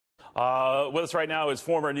With us right now is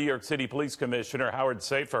former New York City Police Commissioner Howard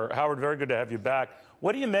Safir. Howard, very good to have you back.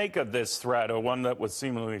 What do you make of this threat, or one that was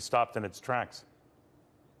seemingly stopped in its tracks?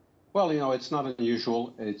 Well, it's not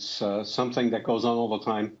unusual. It's something that goes on all the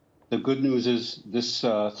time. The good news is this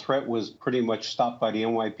threat was pretty much stopped by the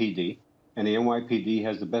NYPD, and the NYPD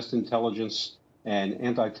has the best intelligence and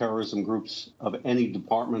anti-terrorism groups of any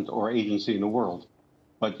department or agency in the world.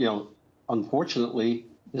 But, unfortunately,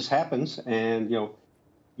 this happens, and,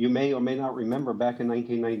 you may or may not remember back in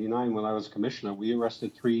 1999 when I was commissioner, we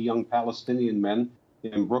arrested 3 young Palestinian men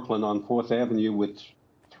in Brooklyn on 4th Avenue with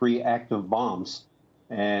 3 active bombs.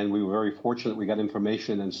 And we were very fortunate we got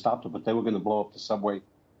information and stopped it, but they were going to blow up the subway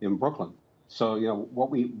in Brooklyn. So, what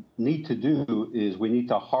we need to do is we need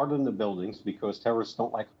to harden the buildings because terrorists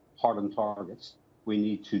don't like hardened targets. We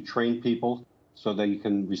need to train people so they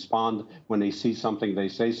can respond when they see something, they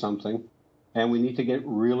say something. And we need to get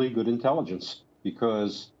really good intelligence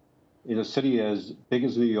because in a city as big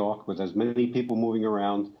as New York, with as many people moving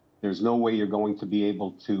around, there's no way you're going to be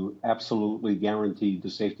able to absolutely guarantee the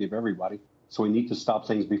safety of everybody. So we need to stop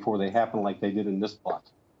things before they happen like they did in this plot.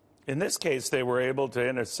 In this case, they were able to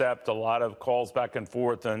intercept a lot of calls back and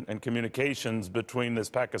forth and communications between this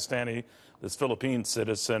Philippine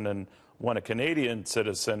citizen, and a Canadian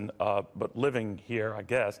citizen, but living here, I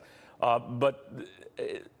guess. But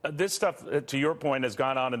this stuff, to your point, has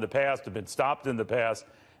gone on in the past, have been stopped in the past.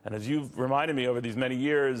 And as you've reminded me over these many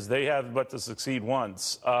years, they have but to succeed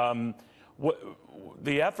once.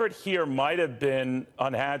 The effort here might have been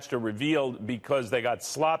unhatched or revealed because they got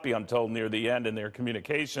sloppy, I'm told, near the end in their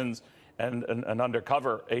communications, and an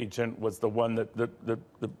undercover agent was the one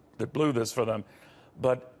that blew this for them.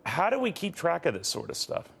 But how do we keep track of this sort of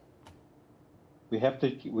stuff? We have to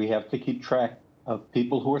keep track of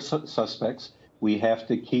people who are suspects. We have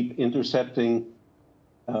to keep intercepting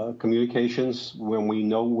communications when we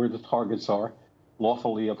know where the targets are,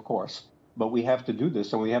 lawfully, of course. But we have to do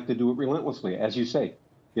this, and we have to do it relentlessly. As you say,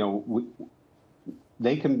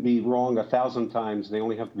 they can be wrong 1,000 times. They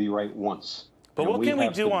only have to be right once. But what can we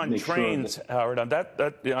do on trains, Howard? On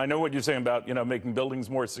that, I know what you're saying about making buildings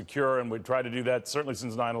more secure, and we try to do that certainly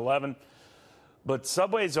since 9/11. But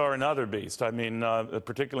subways are another beast. I mean,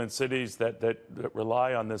 particularly in cities that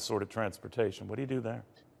rely on this sort of transportation. What do you do there?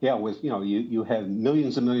 Yeah, you have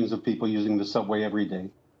millions and millions of people using the subway every day.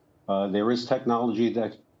 There is technology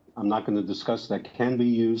that I'm not going to discuss that can be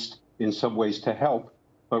used in subways to help,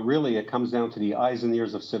 but really it comes down to the eyes and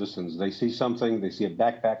ears of citizens. They see something, they see a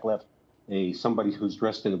backpack left, somebody who's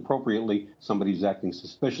dressed inappropriately, somebody who's acting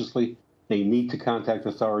suspiciously. They need to contact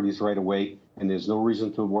authorities right away, and there's no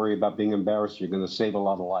reason to worry about being embarrassed. You're going to save a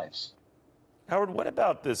lot of lives. Howard, what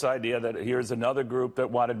about this idea that here's another group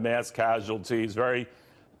that wanted mass casualties, very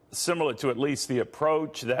similar to at least the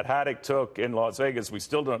approach that Haddock took in Las Vegas? We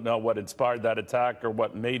still don't know what inspired that attack or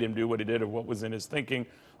what made him do what he did or what was in his thinking.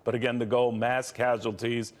 But again, the goal, mass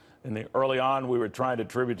casualties. And early on, we were trying to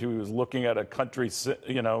attribute to he was looking at a country,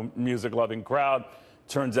 music-loving crowd.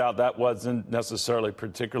 Turns out that wasn't necessarily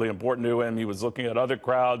particularly important to him. He was looking at other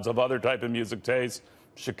crowds of other type of music tastes,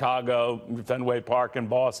 Chicago, Fenway Park in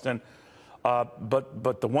Boston.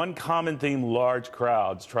 But the one common theme, large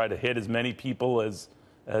crowds, try to hit as many people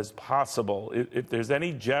as possible. If there's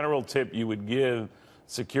any general tip you would give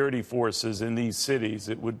security forces in these cities,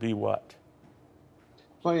 it would be what?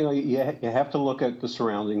 Well, you have to look at the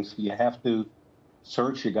surroundings. You have to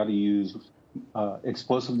search. You got to use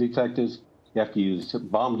explosive detectives. You have to use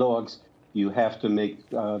bomb dogs. You have to make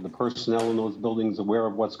the personnel in those buildings aware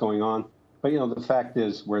of what's going on. But, the fact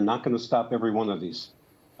is we're not going to stop every one of these.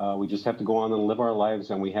 We just have to go on and live our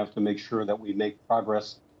lives, and we have to make sure that we make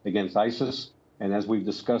progress against ISIS. And as we've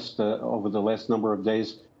discussed over the last number of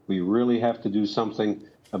days, we really have to do something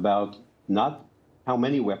about not how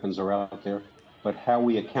many weapons are out there, but how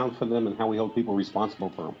we account for them and how we hold people responsible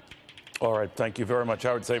for them. All right. Thank you very much,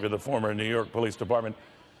 Howard Safir, the former New York Police Department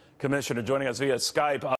Commissioner, joining us via Skype.